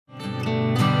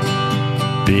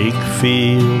Big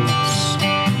fields,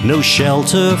 no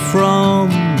shelter from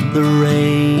the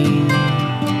rain.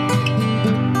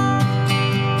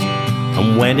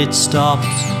 And when it stops,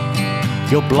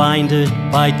 you're blinded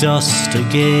by dust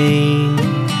again.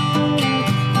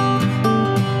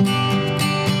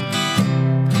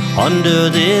 Under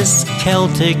this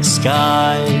Celtic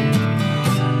sky,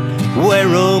 where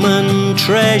Roman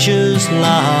treasures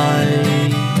lie,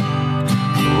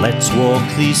 let's walk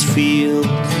these fields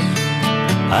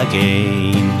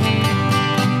again.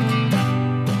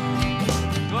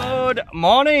 Good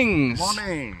mornings.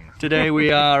 Morning. Today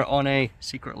we are on a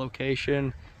secret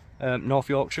location, North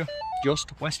Yorkshire,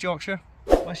 just West Yorkshire.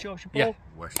 West Yorkshire, Paul? Yeah,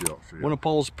 West Yorkshire. Yeah. One of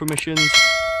Paul's permissions.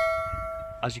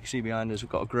 As you can see behind us, we've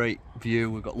got a great view.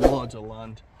 We've got loads of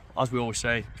land. As we always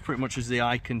say, it's pretty much as the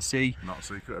eye can see. Not a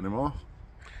secret anymore.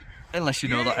 Unless you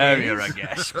know that area, I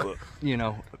guess. But, you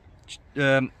know,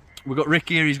 we've got Rick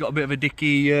here. He's got a bit of a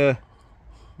dicky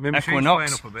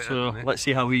Equinox, up a bit, so let's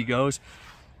see how he goes.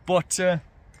 But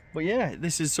yeah,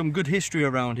 this is some good history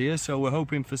around here, so we're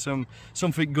hoping for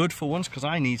something good for once, because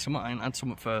I need some. I ain't had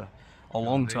something for a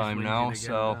long time now, again,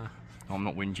 so no, I'm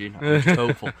not whinging, I'm just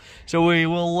hopeful. So we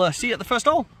will see you at the first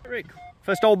hole. Rick,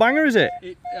 first hole banger, is it?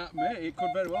 Mate, it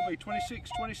could very well be 26,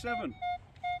 27.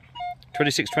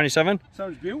 26, 27?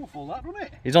 Sounds beautiful, that, doesn't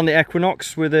it? He's on the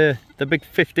Equinox with the big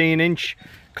 15-inch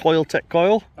coil tech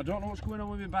coil. I don't know what's going on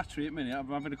with my battery at the minute. I'm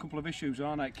having a couple of issues,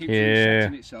 aren't I? It keeps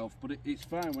resetting itself, but it's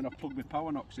fine when I plug my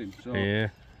power knocks in. So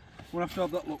we'll have to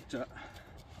have that looked at.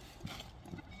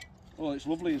 Oh, it's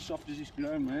lovely and soft as this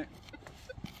ground, mate.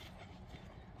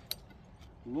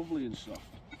 Lovely and soft.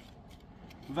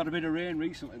 We've had a bit of rain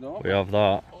recently, though. We have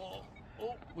that. Oh,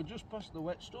 we're just past the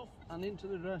wet stuff and into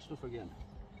the dry stuff again.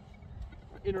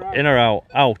 In or out? In or out?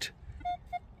 Out.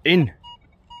 In.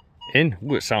 In.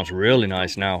 Ooh, it sounds really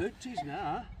nice now. It is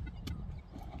now.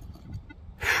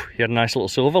 You had a nice little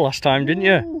silver last time, didn't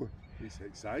you? Ooh, it's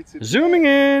exciting. Zooming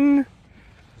in.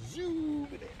 Zoom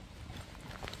it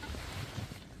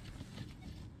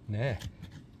in. Yeah.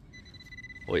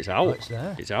 Oh, it's out. Oh, it's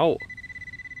there. It's out.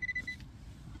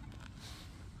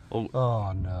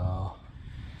 Oh no.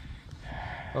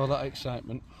 Oh, that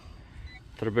excitement.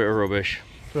 For a bit of rubbish.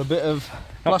 For a bit of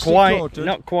Not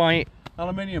quite.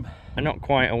 aluminium. And not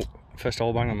quite a first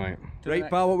hole banger, mate. Right,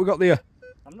 pal, what we got there?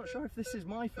 I'm not sure if this is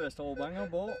my first hole banger,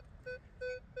 but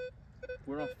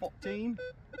we're on 14.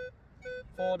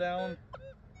 4 down.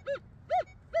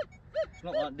 It's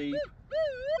not that deep.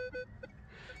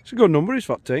 It's a good number, it's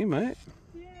 14, mate.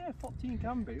 Yeah, 14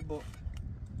 can be, but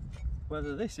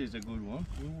whether this is a good one,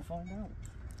 we will find out.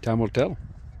 Time will tell.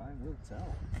 Time will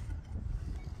tell.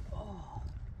 Oh,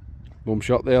 Bum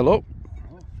shot there, look.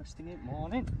 oh, first thing in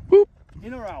morning. Whoop.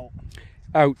 In or out?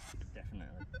 Out.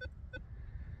 Definitely.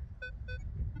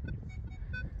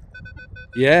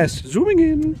 Yes, zooming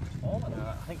in. Oh, no,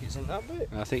 I think it's in that bit.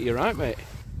 I think you're right, mate.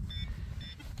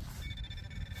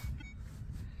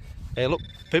 Hey, look,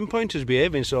 pinpointer's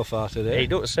behaving so far today. Hey,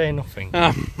 don't say nothing.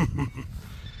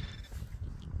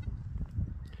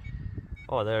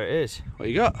 Oh, there it is. What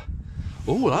you got?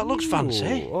 Oh, that looks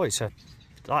fancy. Oh,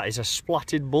 that is a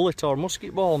splatted bullet or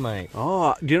musket ball, mate.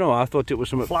 Oh, do you know, I thought it was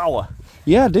some Flower.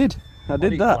 Yeah, I did. I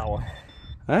did that. Flower.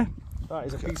 Eh? That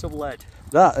is a piece of lead.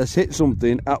 That has hit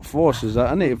something at forces, that,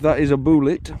 isn't it? If that is a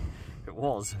bullet. It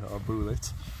was a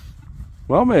bullet.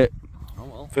 Well, mate, Oh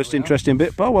well. first interesting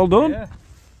bit, pal. Well done. Yeah.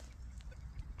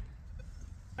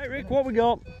 Hey Rick, what we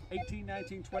got? 18,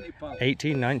 19, 20, pal.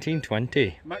 18, 19,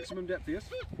 20. Maximum depth, yes?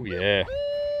 Oh yeah.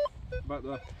 About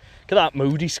there. Look at that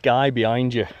moody sky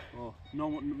behind you. Oh, no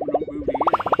moody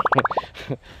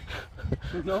here.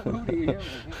 No moody here.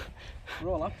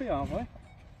 We're all happy, aren't we?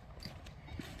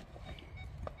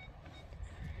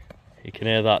 You can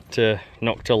hear that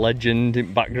Nocta legend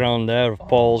in background there of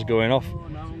Paul's going off. Oh,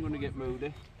 now I'm going to get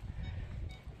moody.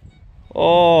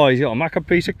 Oh, he's got a maca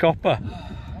piece of copper.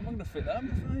 I'm going to fit that in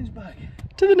my fries bag.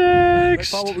 To the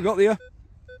next. Pal, what we got there?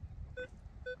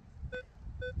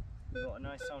 We've got a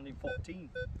nice sounding 14.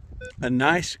 A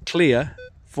nice, clear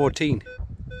 14.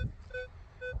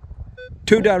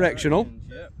 Two directional.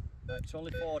 Yep. It's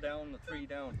only 4 down, the 3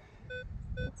 down.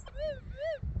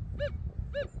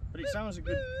 But it sounds a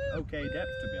good, okay depth,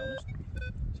 to be honest.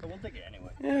 So we'll dig it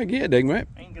anyway. Yeah, get a dig, mate.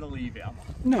 I ain't gonna leave it, am I?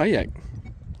 No, you ain't.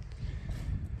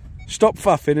 Stop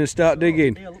faffing and start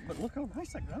digging. Yeah, look how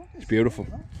nice that ground is. It's beautiful.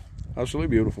 Absolutely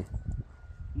beautiful.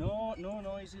 No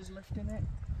noises lifting it.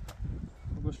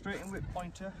 We'll go straight in with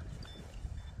pointer.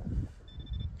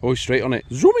 Oh, straight on it.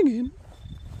 Zooming in.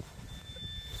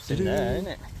 It's in there, isn't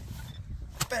it?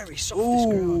 Very soft, this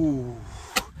Ooh. ground.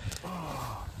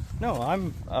 No,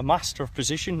 I'm a master of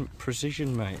precision,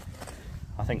 mate.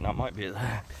 I think that might be it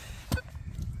there.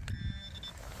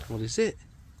 What is it?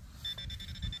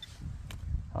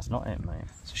 That's not it, mate.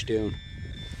 It's a stone.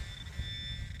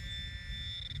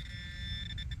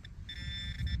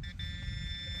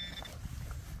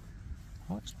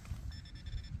 What's...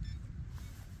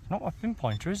 Not a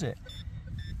pinpointer, is it?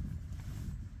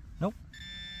 Nope.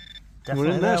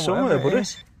 Definitely in there somewhere, buddy.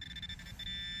 It's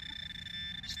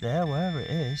there, wherever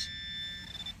it is.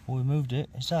 Oh, we moved it.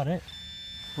 Is that it?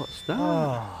 What's that?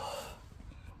 Oh.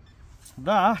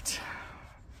 That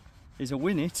is a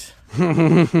winnet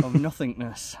of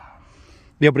nothingness.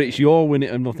 Yeah, but it's your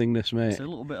winnet of nothingness, mate. It's a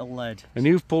little bit of lead. And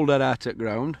you've pulled that out at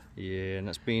ground. Yeah, and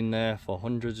it's been there for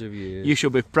hundreds of years. You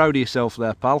should be proud of yourself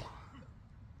there, pal.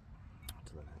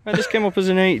 Well, this came up as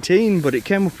an 18, but it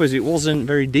came up as it wasn't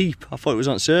very deep. I thought it was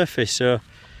on surface, so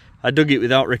I dug it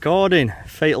without recording.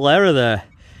 Fatal error there,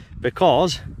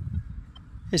 because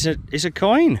it's a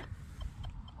coin.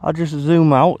 I'll just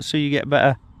zoom out so you get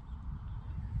better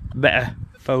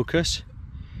focus.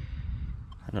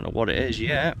 I don't know what it is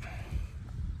yet.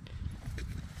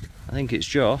 I think it's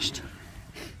just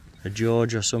a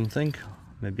George or something,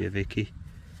 maybe a Vicky.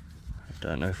 I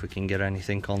don't know if we can get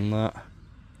anything on that.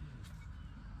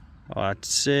 I'd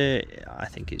say, I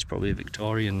think it's probably a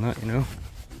Victorian, that, you know.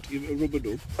 Give it a rubber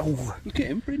dub. Oh, look at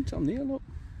imprint on there, look.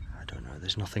 I don't know,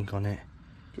 there's nothing on it.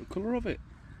 What colour of it?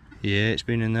 Yeah, it's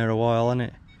been in there a while, hasn't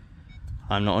it?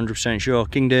 I'm not 100% sure.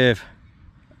 King Dave.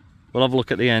 We'll have a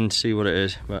look at the end, see what it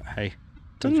is, but hey,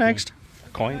 to the next. A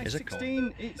coin is a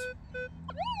coin. It's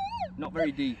not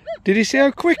very deep. Did you see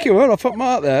how quick you were? I put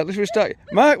Mark there. Let's restart.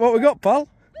 Mark, what we got, pal?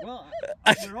 Well,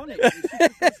 we're on it. It's just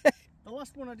because the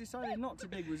last one I decided not to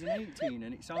dig was an 18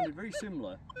 and it sounded very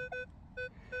similar.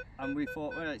 And we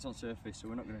thought, well, it's on surface, so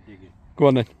we're not going to dig it. Go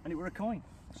on then. And it were a coin,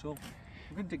 so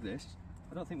we're going to dig this.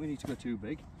 I don't think we need to go too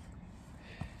big.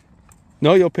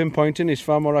 No, your pinpointing is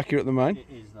far more accurate than mine. It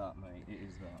is that, mate, it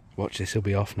is that. Watch this, he'll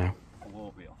be off now. I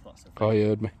won't be off, that's the thing. Oh, you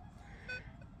heard me.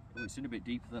 Oh, it's in a bit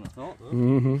deeper than I thought,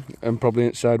 though. And probably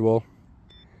inside wall.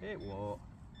 It won't.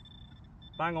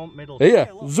 Bang on, middle. Here,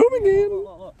 Hey, look. zooming in.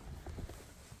 Look.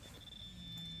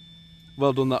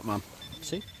 Well done, that man.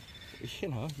 See, you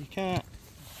know, you can't.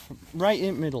 Right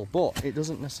in middle, but it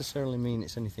doesn't necessarily mean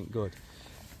it's anything good.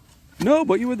 No,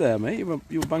 but you were there, mate. You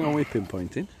were bang on with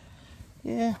pinpointing.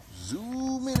 Yeah.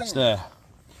 Zoom in. It's there.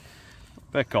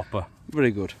 Bit copper. Very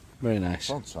good. Very nice.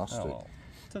 Fantastic. Oh, well.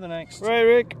 To the next. Right,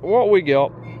 Rick, what we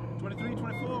got? 23,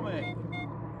 24, mate.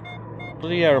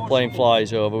 Bloody aeroplane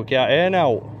flies over, we can't hear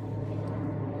now.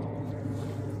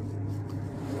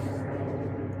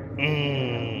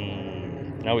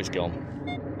 Now it's gone.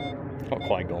 Not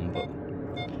quite gone,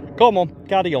 but... Come on,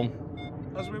 carry on.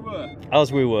 As we were.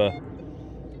 As we were.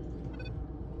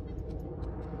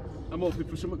 I'm hoping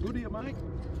for something good here, Mike.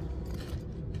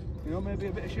 You know, maybe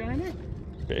a bit of shiny.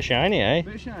 Bit of shiny, eh?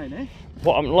 Bit of shiny.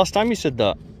 What happened last time you said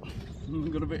that?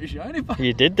 Got a bit of shiny back.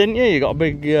 You did, didn't you? You got a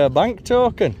big bank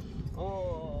token.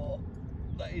 Oh,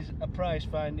 that is a prize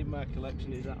find in my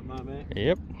collection, is that, my mate?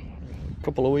 Yep. A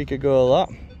couple of weeks ago, that.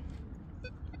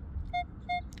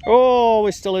 Oh,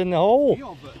 we're still in the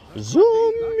hole.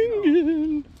 Zooming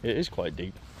in. It is quite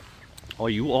deep. Oh,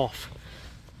 you off?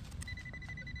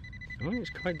 Oh,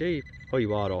 it's quite deep. Oh,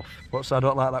 you are off. What's I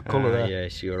don't like that colour there?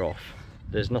 Yes, you're off.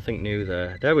 There's nothing new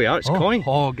there. There we are, it's a coin.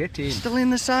 Oh, get in. Still in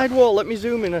the sidewall. Let me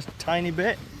zoom in a tiny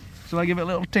bit. So I give it a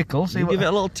little tickle. See what... Give it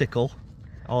a little tickle.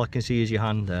 All I can see is your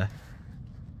hand there.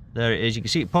 There it is. You can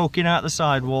see it poking out the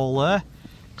sidewall there.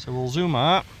 So we'll zoom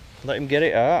out. Let him get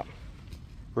it out.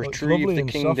 Retrieve the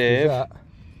King Dave.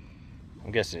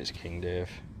 I'm guessing it's King Dave.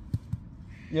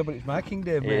 Yeah, but it's my King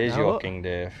Dave, mate. It is your King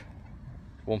Dave.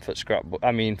 One for scrapbook.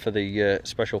 I mean, for the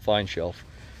special find shelf.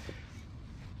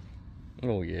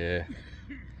 Oh yeah.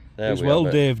 There it's we well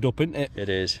have it. Daved up, isn't it? It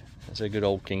is. It's a good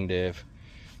old King Dave.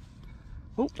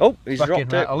 Oh, he's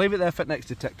dropped it. I'll leave it there for next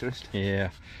detectorist.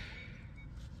 Yeah.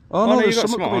 Oh no, there's you got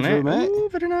something on coming it, through, mate. Ooh,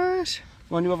 very nice.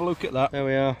 Why don't you have a look at that? There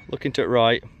we are. Looking to it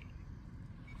right.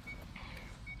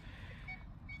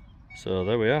 So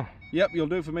there we are. Yep, you'll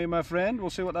do for me, my friend.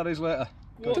 We'll see what that is later.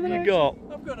 What have you got?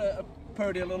 I've got a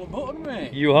purdy little button,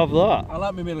 mate. You have that? I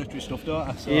like my military stuff, don't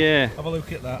I? So yeah. Have a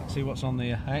look at that, see what's on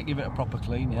there. I ain't give it a proper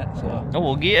clean yet, so... Oh,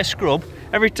 we'll get a scrub.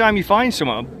 Every time you find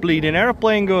something, a bleeding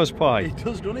aeroplane goes by. It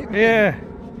does, doesn't it? Yeah.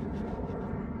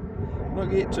 Not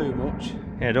get it too much.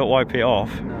 Yeah, don't wipe it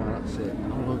off. No, that's it.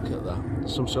 Have a look at that.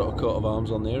 Some sort of coat of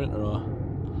arms on there, isn't there? Or...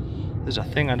 There's a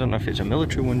thing, I don't know if it's a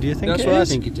military one, do you think That's it what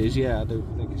is? I think it is, yeah. I do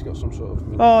think it's got some sort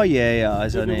of... Oh, yeah,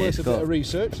 isn't it? It's It's got a got... bit of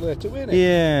research later, won't it?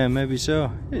 Yeah, maybe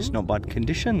so. It's not bad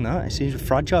condition, that. It seems a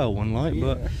fragile one, like,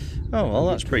 Yeah. but... Oh, well,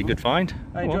 that's a pretty good find.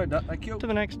 I enjoyed that, thank you. To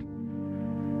the next.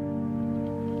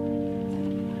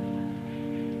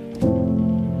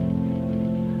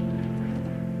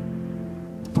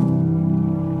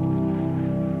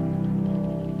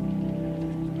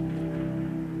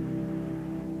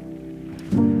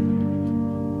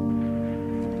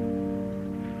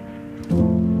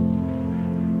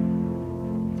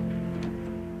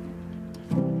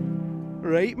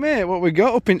 Right, mate, what we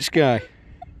got up in Skye?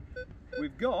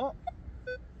 We've got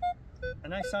a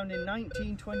nice sounding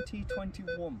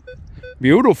 1920-21.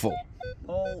 Beautiful.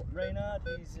 Paul Reynard,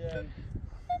 he's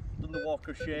done the walk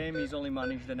of shame. He's only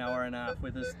managed an hour and a half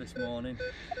with us this morning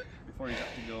before he's had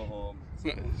to go home.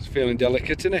 He's feeling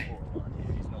delicate, isn't he?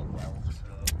 He's not well,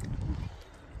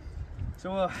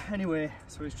 so anyway,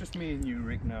 so it's just me and you,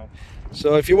 Rick, now.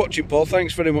 So if you're watching, Paul,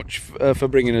 thanks very much for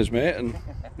bringing us, mate,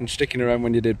 and sticking around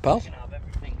when you did, pal. Have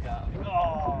everything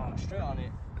oh, straight on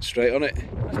it. Straight on it.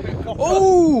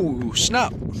 Oh,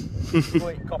 snap!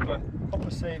 Wait, copper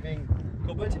saving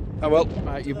cupboard. Oh well,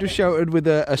 right, you've just shouted with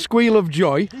a squeal of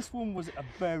joy. This one was a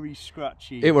very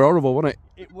scratchy. It were horrible, wasn't it?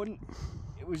 It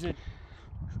was a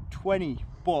 20,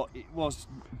 but it was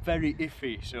very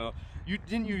iffy. So you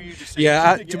just say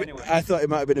Yeah, anyway. I thought it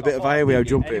might have been a bit of eye with how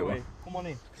jumpy it was. Anyway, come on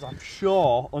in, because I'm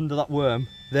sure under that worm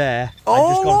there.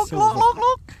 Oh,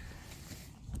 look!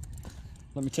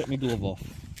 Let me take my glove off.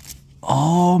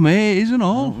 Oh, mate, isn't I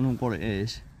all? don't know what it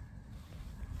is.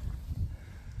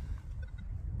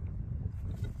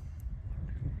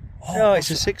 Oh,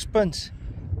 it's a sixpence.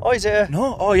 Oh, is it?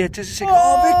 No, oh yeah, it is a six.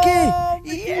 Oh,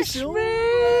 Vicky! Yes, Vicky,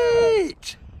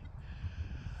 mate!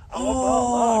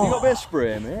 Oh, you got a bit of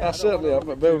spray, mate? I certainly have,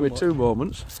 but bear with me 2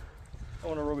 moments. I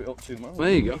want to rub it up too much. There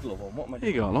you go. Glove on. What am I Here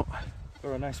you go, look.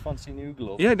 Got a nice fancy new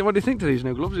glove. Yeah, what do you think to these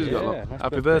new gloves he's got? Look? Nice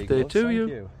Happy birthday gloves, to thank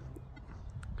you.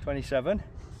 27.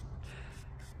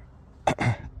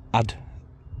 Add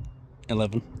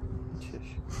 11.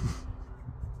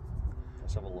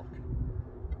 Let's have a look.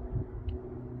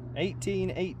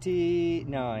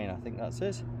 1889, I think that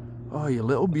says. Oh, you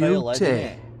little Pale lead, isn't beauty.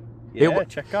 it? Yeah,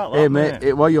 check out that. Hey, mate,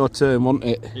 it was your turn, wasn't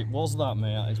it? It was that,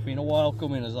 mate. It's been a while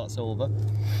coming as that silver.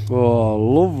 Oh,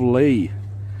 lovely.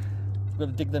 We've got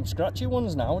to dig them scratchy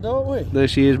ones now, don't we? There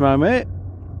she is, my mate.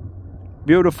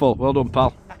 Beautiful. Well done,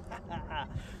 pal.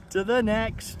 To the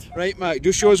next. Right, Mike,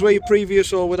 just show us where your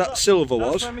previous or where that silver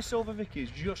That's was. where my silver Vicky's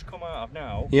just come out of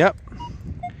now. Yep.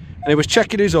 And he was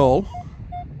checking his all.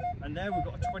 And there we've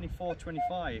got a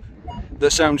 24-25.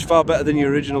 That sounds far better than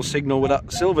your original signal with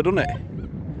that silver, doesn't it?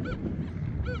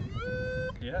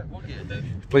 Yeah, we'll get a dish.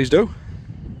 Please do.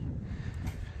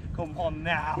 Come on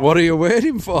now. What are you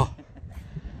waiting for?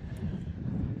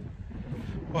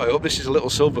 Well, I hope this is a little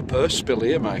silver purse spill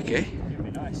here, Mikey. It'd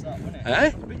be nice, that, wouldn't it? Eh?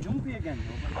 It's a bit jumpy again,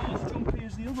 though, but not as jumpy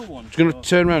as the other one. I'm going to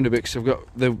turn around a bit because I've got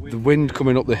the wind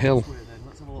coming up the hill.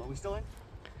 Let's have a look. Are we still in?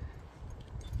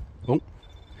 Oh,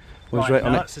 one's right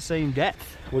on it. That's the same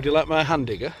depth. Would you like my hand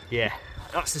digger? Yeah,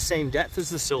 that's the same depth as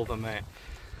the silver, mate.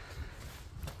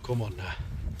 Come on now.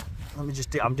 Let me just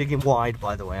dig. I'm digging wide,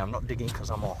 by the way. I'm not digging because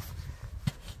I'm off.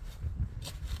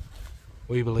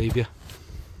 We believe you.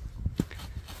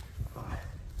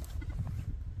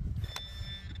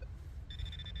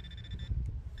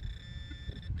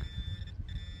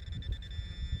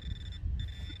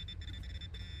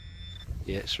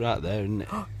 Yeah, it's right there, isn't it?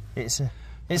 It's a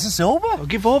silver. Oh,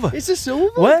 give over. It's a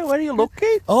silver. Where are you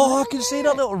looking? Oh, I can see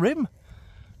that little rim.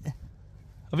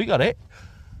 Have you got it?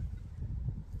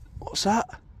 What's that?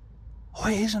 Oh,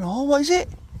 it isn't all. What is it?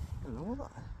 I don't know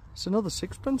that. It's another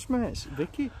sixpence, mate. It's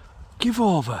Vicky. Give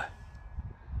over.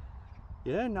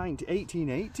 Yeah,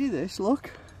 1880. This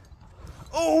look.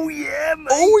 Oh yeah, mate.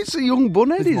 Oh, it's a young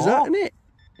bunhead, There's is that, more. isn't it?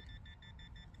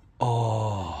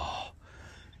 Oh,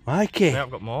 Mikey. Yeah,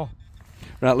 I've got more.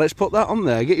 Right, let's put that on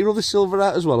there. Get your other silver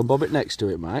out as well and bob it next to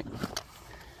it, Mike.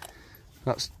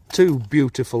 That's 2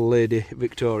 beautiful Lady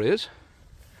Victorias.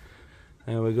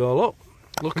 There we go.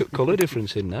 Look at colour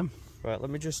difference in them. Right,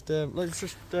 let's just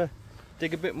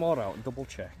dig a bit more out and double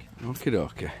check. Okie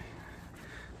dokie.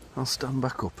 I'll stand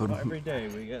back up and. Not every day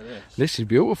we get this. This is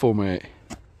beautiful, mate.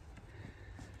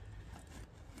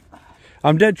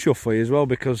 I'm dead chuffed for you as well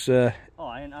because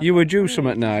you were due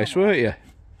something nice, weren't you?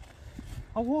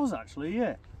 I was actually,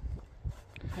 yeah.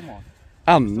 Come on.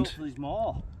 And Hopefully there's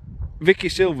more. Vicky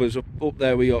Silver's up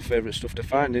there with your favourite stuff to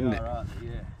find, isn't it? Right,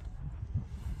 yeah.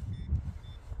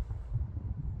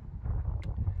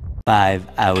 5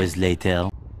 hours later.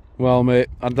 Well, mate,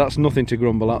 that's nothing to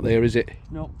grumble at there, is it?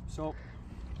 No, so,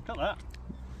 look at that.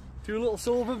 2 little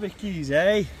silver Vickies,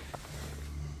 eh?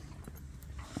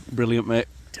 Brilliant, mate.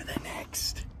 To the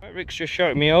next. Right, Rick's just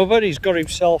shouting me over. He's got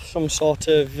himself some sort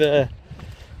of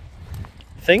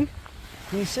thing.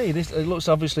 Can you see this? It looks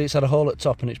obviously it's had a hole at the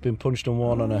top and it's been punched and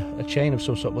worn on a chain of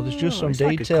some sort, but there's just some it's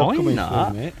like a detail coin, coming that.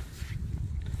 through, mate.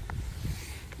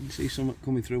 You can see something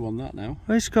coming through on that now.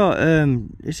 It's got,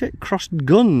 is it crossed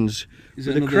guns Is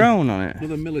with it a crown on it?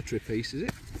 Another military piece, is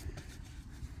it?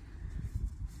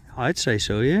 I'd say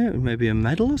so, yeah. Maybe a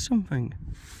medal or something.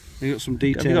 You got some Have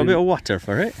you detail. got a bit of water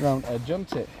for it? round edge,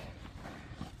 hasn't it?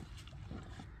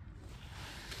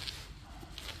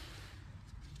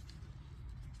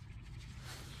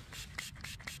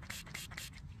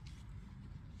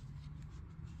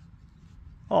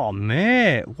 Oh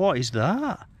mate, what is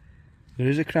that? There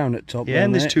is a crown at top. Yeah, there,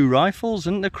 and there's mate. 2 rifles,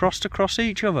 isn't there, crossed across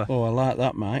each other? Oh, I like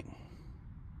that, mate.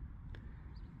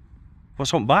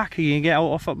 What's on back? Are you gonna get out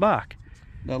off at back?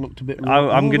 That looked a bit.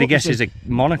 I'm gonna guess there's a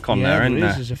monarch on there, isn't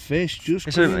there? There's a fish just.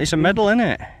 It's a medal, isn't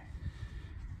it?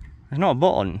 It's not a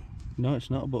button. No, it's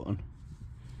not a button.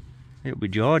 It'll be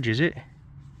George, is it?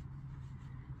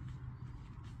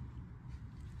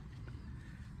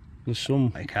 There's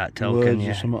some. I can't tell, words can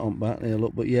you? or something on back there.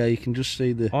 Look, but yeah, you can just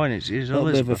see the. Oh, and it's that liver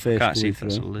Elizabeth. I face can't see coming if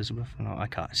that's through. Elizabeth or not. I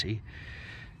can't see.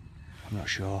 I'm not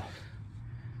sure.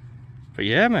 But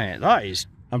yeah, mate,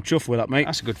 I'm chuffed with that, mate.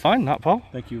 that's a good find, that, pal.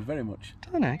 Thank you very much.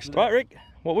 To the next. Right, Rick,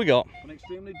 what we got? An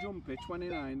extremely jumpy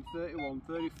 29, 31,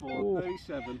 34, Ooh.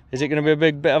 37. Is it going to be a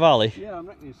big bit of alley? Yeah, I'm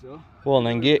reckoning so. Well,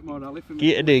 then get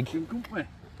a dig. Eh?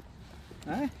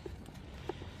 Nice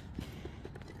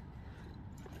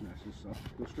and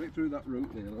soft. Go straight through that root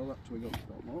there, though. That twig up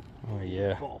top up. Oh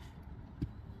yeah.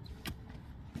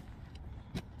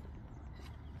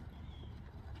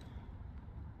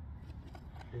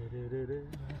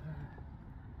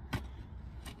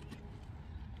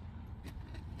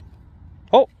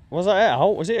 Oh, was that it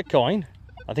out? Was it a coin?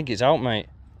 I think it's out, mate.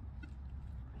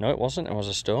 No, it wasn't. It was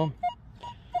a stone.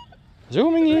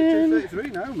 Zooming in. 33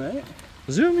 now, mate.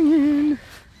 Zooming in.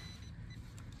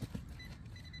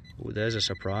 Oh, there's a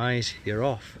surprise. You're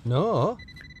off. No.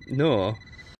 No.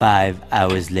 5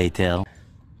 hours later.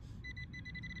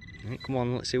 Right, come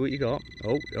on, let's see what you got.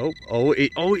 Oh,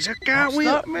 it's a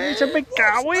cartwheel, mate. It's a big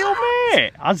cartwheel,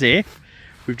 mate. As if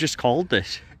we've just called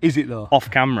this. Is it though?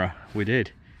 Off camera, we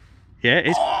did. Yeah,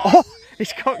 it's. Oh,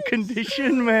 it's got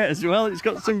condition, mate, as well. It's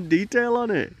got some detail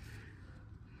on it.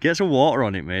 Get some water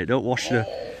on it, mate. Don't wash the.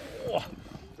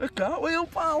 A cartwheel,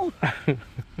 pal.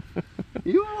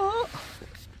 You what?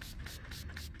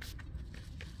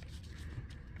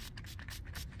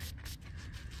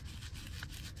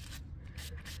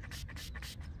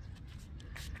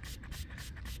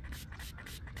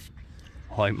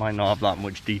 Oh, it might not have that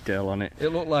much detail on it. It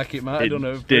looked like it might. I don't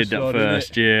know. It did at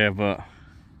first, yeah, but.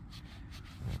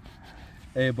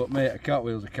 Hey, but mate, a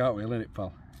cartwheel's a cartwheel, isn't it,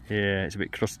 pal? Yeah, it's a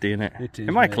bit crusty, innit? It is,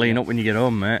 It might mate, clean yeah. up when you get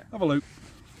home, mate. Have a look.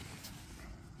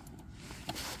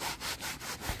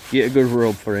 Get a good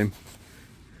rub for him.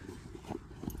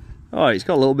 Oh, it's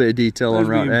got a little bit of detail on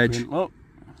There's that the edge. imprint, look.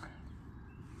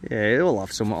 Yeah, it'll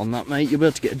have something on that, mate. You'll be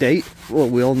able to get a date. Well,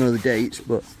 we all know the dates,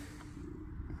 but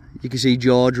you can see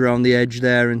George around the edge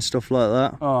there and stuff like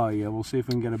that. Oh yeah, we'll see if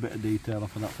we can get a bit of detail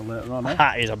off of that for later on, eh?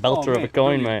 That is a belter of a mate,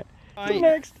 coin, brilliant. mate. Right.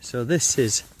 Next. So this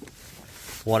is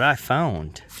what I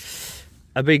found.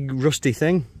 A big rusty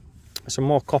thing. Some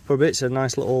more copper bits, a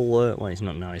nice little, well, it's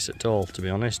not nice at all, to be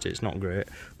honest. It's not great,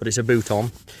 but it's a boot on.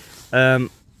 A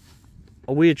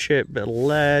weird shaped bit of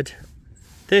lead.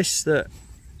 This that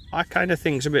I kind of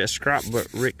think is a bit of scrap, but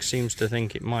Rick seems to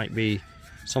think it might be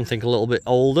something a little bit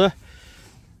older.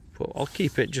 But I'll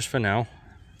keep it just for now.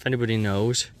 If anybody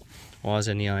knows or has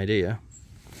any idea,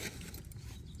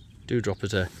 do drop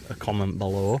us a comment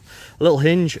below. A little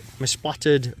hinge, my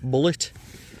splattered bullet,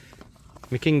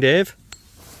 my King Dave,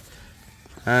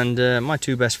 and my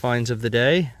 2 best finds of the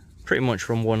day. Pretty much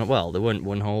from one, well, they weren't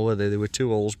one hole, were they? They were 2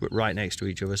 holes, but right next to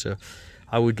each other. So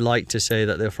I would like to say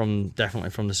that they're definitely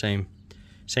from the same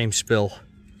spill,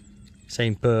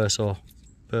 same purse or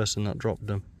person that dropped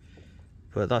them.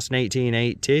 But that's an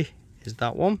 1880, is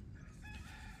that one.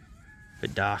 A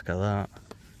bit darker that.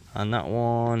 And that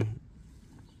one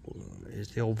is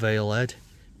the old Vale head.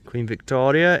 Queen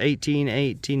Victoria,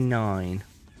 1889.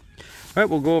 Right,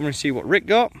 we'll go over and see what Rick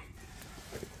got.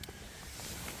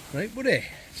 Right, buddy.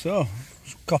 So,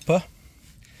 copper.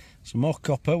 Some more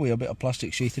copper with a bit of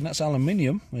plastic sheathing. That's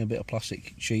aluminium with a bit of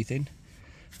plastic sheathing.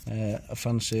 A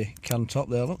fancy can top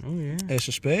there, look. Oh yeah. Ace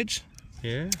of spades.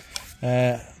 Yeah.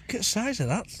 Look at the size of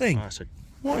that thing. Oh,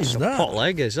 What is a that? pot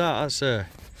leg, is that? That's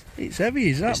It's heavy,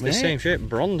 is that, it's mate? the same shape,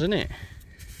 bronze, isn't it?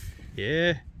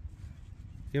 Yeah.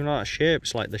 Even though that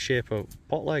shape's like the shape of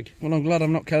pot leg. Well, I'm glad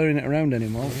I'm not carrying it around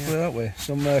anymore. Put it that way.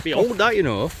 Some Be old that, you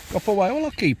know. copper wire. Well,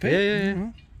 I'll keep it.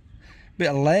 Yeah. Bit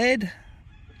of lead.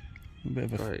 A bit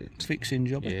of a Right. fixing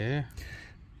job. Yeah.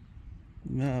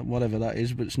 Whatever that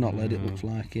is, but it's not lead. It looks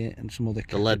like it, and some other.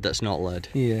 The lead that's not lead.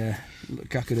 Yeah,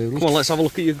 cackadoodles. Come on, let's have a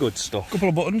look at your good stuff. Couple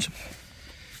of buttons.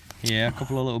 Yeah, a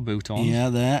couple of little boot-ons. Yeah,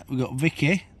 there. We got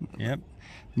Vicky. Yep.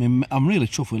 I mean, I'm really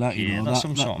chuffed with that. You Yeah, know, that's that,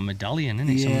 some that, sort of medallion, isn't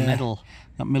it? Yeah. Some medal.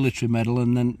 That military medal,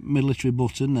 and then military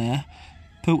button there.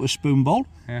 Pooter spoon bowl.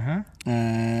 Uh-huh.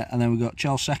 And then we've got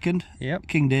Charles II, Yep.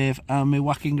 King Dave, and my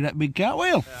whacking great big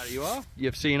cartwheel. There you are.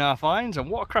 You've seen our finds,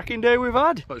 and what a cracking day we've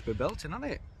had. It's been belting,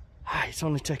 hasn't it? It's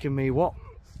only taken me, what,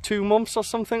 2 months or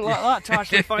something like that to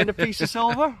actually find a piece of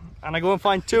silver, and I go and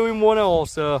find 2 in 1 hole,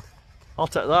 so I'll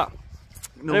take that.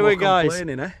 No anyway, more guys,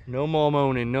 complaining, eh? no more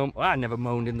moaning. No, I never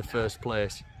moaned in the first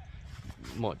place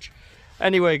much.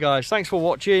 Anyway, guys, thanks for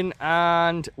watching,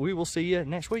 and we will see you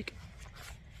next week.